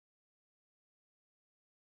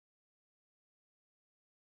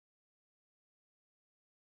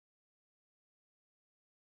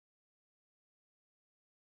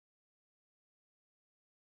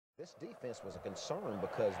This defense was a concern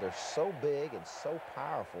because they're so big and so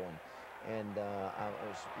powerful, and I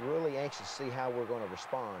was really anxious to see how we're going to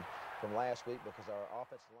respond from last week because our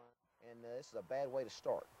offensive line, and this is a bad way to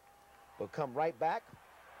start. We'll come right back,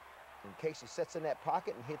 and Casey sets in that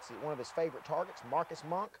pocket and hits one of his favorite targets, Marcus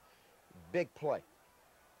Monk. Big play.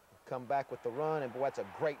 Come back with the run, and boy, that's a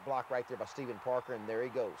great block right there by Stephen Parker, and there he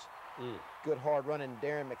goes. Good hard running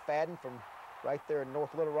Darren McFadden from right there in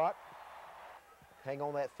North Little Rock. Hang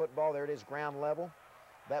on that football. There it is, ground level.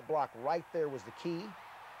 That block right there was the key.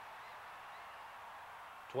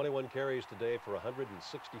 21 carries today for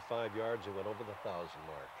 165 yards and went over the 1,000 mark.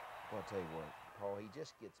 Well, I'll tell you what, Paul, he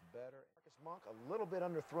just gets better. Marcus Monk, a little bit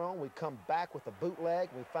underthrown. We come back with the bootleg.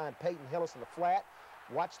 We find Peyton Hillis in the flat.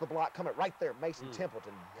 Watch the block coming right there. Mason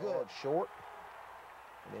Templeton, good short.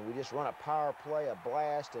 And then we just run a power play, a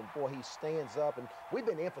blast, and boy, he stands up. And we've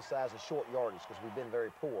been emphasizing short yardage because we've been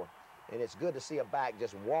very poor. And it's good to see a back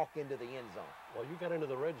just walk into the end zone. Well, you got into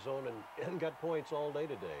the red zone and got points all day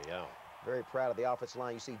today, yeah. Very proud of the offensive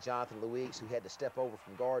line. You see Jonathan Luis, who had to step over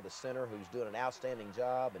from guard to center, who's doing an outstanding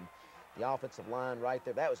job. And the offensive line right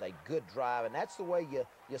there, that was a good drive. And that's the way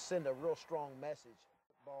you send a real strong message.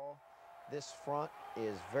 Ball. This front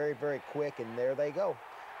is very, very quick, and there they go.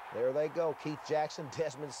 There they go. Keith Jackson,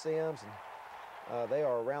 Desmond Sims, and they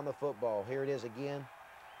are around the football. Here it is again.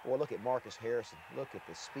 Boy, look at Marcus Harrison. Look at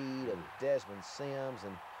the speed of Desmond Sims,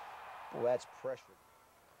 and boy, that's pressure.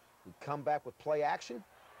 We come back with play action.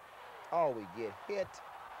 Oh, we get hit.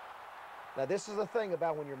 Now, this is the thing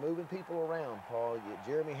about when you're moving people around, Paul.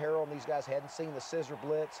 Jeremy Harrell and these guys hadn't seen the scissor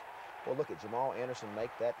blitz. Well, look at Jamal Anderson make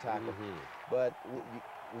that tackle. But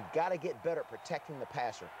we got to get better at protecting the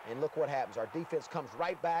passer. And look what happens. Our defense comes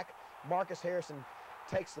right back. Marcus Harrison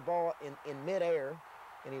takes the ball in midair,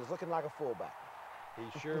 and he's looking like a fullback.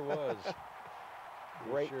 He sure was.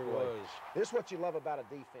 Great sure play. was. This is what you love about a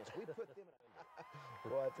defense. We put them in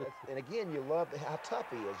well, and again, you love how tough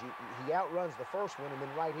he is. He outruns the first one, and then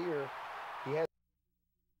right here, he has.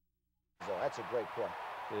 So that's a great play.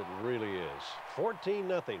 It really is.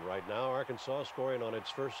 14-0 right now. Arkansas scoring on its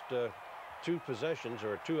first two possessions,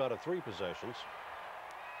 or 2 out of 3 possessions.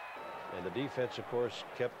 And the defense, of course,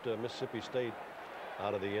 kept Mississippi State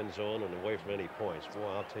out of the end zone and away from any points. Boy,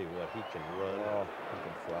 I'll tell you what, he can run. Oh, he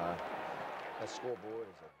can fly. That scoreboard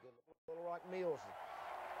is a good. Little Rock Mills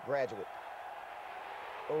graduate.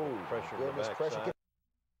 Oh, pressure goodness, on the pressure. backside.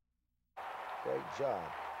 Great job.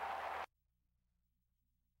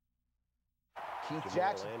 Keith Jamal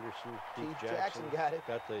Jackson. Anderson, Keith Jackson got it.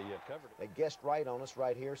 Got the covered. They guessed right on us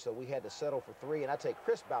right here, so we had to settle for 3. And I take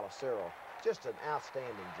Chris Balacero, just an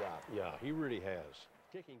outstanding job. Yeah, he really has.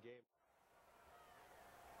 Kicking game.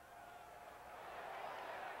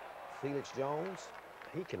 Felix Jones.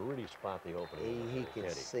 He can really spot the opening. He can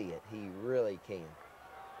see it. He really can.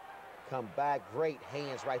 Come back. Great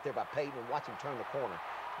hands right there by Peyton. And watch him turn the corner.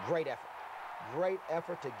 Great effort. Great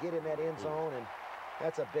effort to get in that end zone, and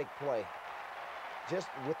that's a big play. Just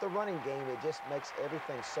with the running game, it just makes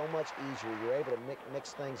everything so much easier. You're able to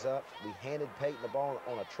mix things up. We handed Peyton the ball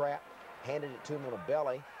on a trap, handed it to him on a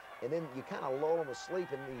belly, and then you kind of lull him to sleep,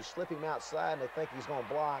 and you slip him outside, and they think he's going to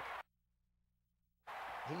block.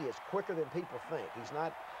 He is quicker than people think.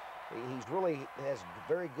 He's really has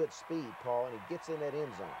very good speed, Paul, and he gets in that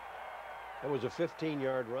end zone. That was a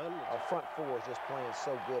 15-yard run. Our front four is just playing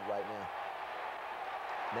so good right now.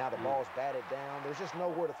 Now the ball's batted down. There's just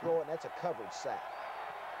nowhere to throw it, and that's a coverage sack.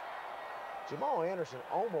 Jamal Anderson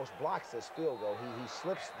almost blocks this field goal. He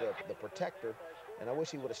slips the protector, and I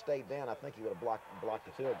wish he would have stayed down. I think he would have blocked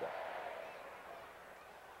the field goal.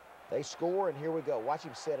 They score, and here we go. Watch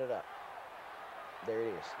him set it up. There it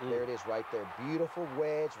is. There it is right there. Beautiful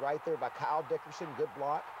wedge right there by Kyle Dickerson. Good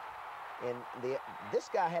block. And this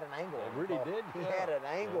guy had an angle on him. Really did. He had an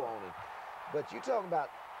angle on him. But you talking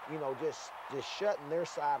about, you know, just shutting their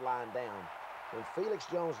sideline down. When Felix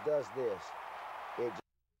Jones does this, it just,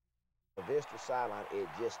 the Vista sideline, it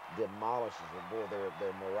just demolishes them. Boy,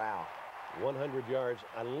 their morale. 100 yards.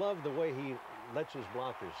 I love the way he lets his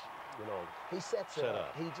blockers, you know, he sets it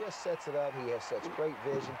up. He just sets it up. He has such great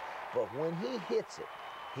vision. But when he hits it,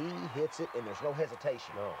 and there's no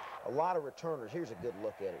hesitation. No. A lot of returners, here's a good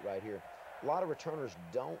look at it right here. A lot of returners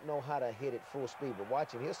don't know how to hit it full speed, but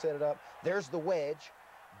watch him. He'll set it up. There's the wedge.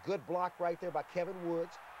 Good block right there by Kevin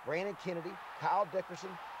Woods, Brandon Kennedy, Kyle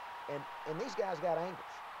Dickerson, and these guys got angles.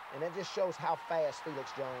 And that just shows how fast Felix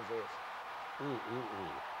Jones is.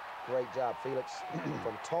 Great job, Felix.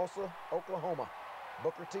 From Tulsa, Oklahoma,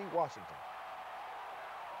 Booker T, Washington.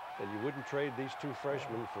 And you wouldn't trade these two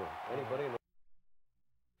freshmen for anybody in the...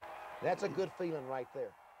 That's a good feeling right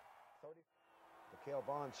there. 30. Mikhail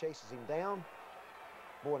Vaughn chases him down.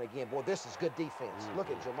 Boy, and again, boy, this is good defense.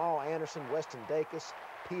 Look at Jamal Anderson, Weston Dacus,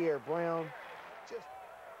 Pierre Brown.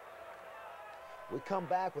 We come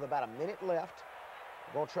back with about a minute left.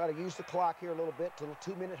 We're going to try to use the clock here a little bit to a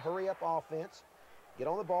 2-minute hurry-up offense. Get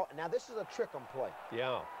on the ball. Now, this is a trick-em play.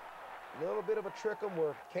 Yeah. A little bit of a trick-em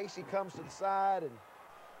where Casey comes to the side and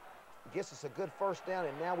gets us a good first down,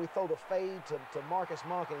 and now we throw the fade to Marcus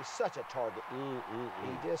Monk, and he's such a target.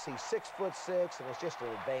 He's 6'6", and it's just an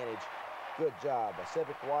advantage. Good job by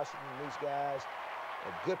Cedric Washington and these guys.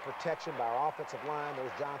 A good protection by our offensive line.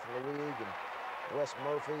 There's Jonathan Louis and Wes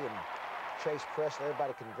Murphy and Chase Presley.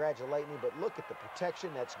 Everybody congratulate me, but look at the protection.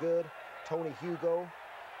 That's good. Tony Hugo.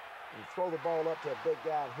 You throw the ball up to a big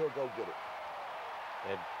guy, and he'll go get it.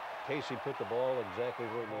 And Casey put the ball exactly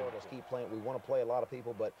where he needed. Let's keep playing. We want to play a lot of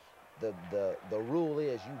people, but the rule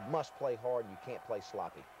is you must play hard and you can't play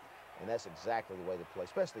sloppy. And that's exactly the way to play,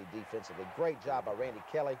 especially defensively. Great job by Randy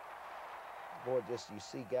Kelly. Boy, just you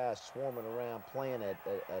see guys swarming around playing at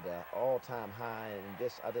an all-time high,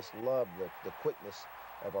 and I just love the quickness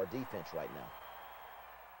of our defense right now.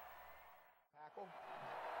 Tackle.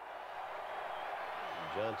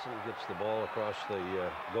 Johnson gets the ball across the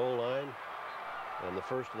goal line, and the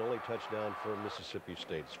first and only touchdown for Mississippi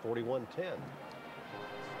State. It's 41-10.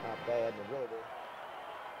 Not bad, and really good.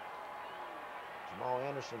 Jamal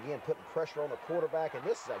Anderson again putting pressure on the quarterback, and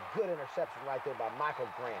this is a good interception right there by Michael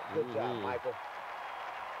Grant. Good job, Michael.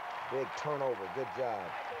 Big turnover. Good job.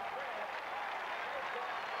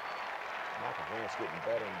 Michael Grant's getting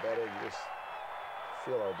better and better. You just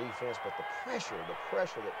feel our defense, but the pressure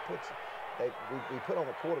that we put on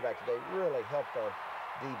the quarterback today really helped our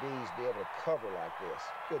DBs be able to cover like this.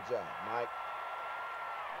 Good job, Mike.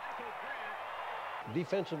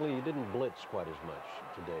 Defensively, you didn't blitz quite as much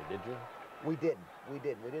today, did you? We didn't. We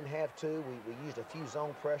didn't have to. We used a few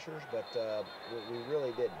zone pressures, but we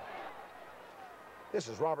really didn't. This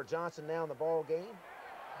is Robert Johnson now in the ball game.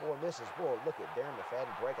 Boy, look at Darren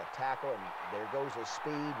McFadden break a tackle, and there goes his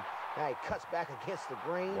speed. Now he cuts back against the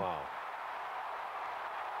green. Wow.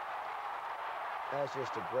 That's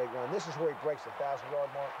just a great run. This is where he breaks the 1,000-yard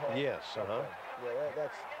mark, Paul? Yes, Okay. Yeah,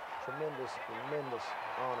 that's tremendous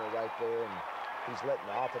honor right there, and he's letting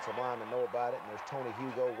the offensive lineman know about it. And there's Tony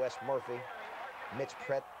Hugo, Wes Murphy, Mitch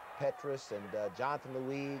Petrus, and Jonathan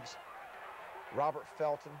Louis, Robert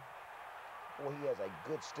Felton. Boy, he has a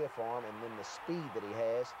good stiff arm, and then the speed that he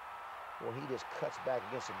has. Well, he just cuts back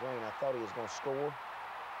against the grain. I thought he was going to score.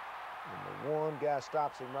 And the one guy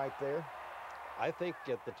stops him right there. I think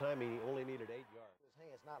at the time he only needed 8 yards. His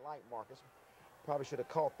hands not like Marcus. Probably should have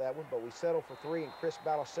caught that one, but we settle for 3, and Chris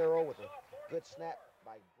Balacero with a good snap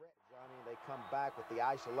by Brett Johnny. They come back with the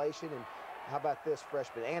isolation, and how about this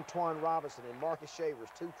freshman? Antoine Robinson and Marcus Shavers,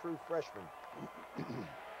 2 true freshmen.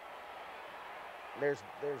 There's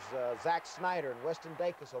Zach Snyder and Weston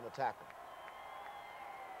Dacus on the tackle.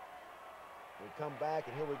 We come back,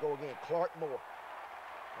 and here we go again. Clark Moore,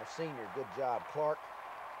 a senior. Good job, Clark.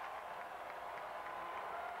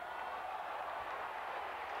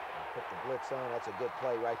 Put the blitz on. That's a good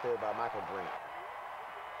play right there by Michael Grant.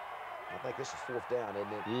 I think this is 4th down,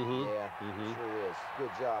 isn't it? Yeah, sure is.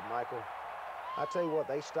 Good job, Michael. I tell you what,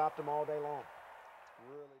 they stopped him all day long.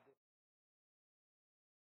 Really good.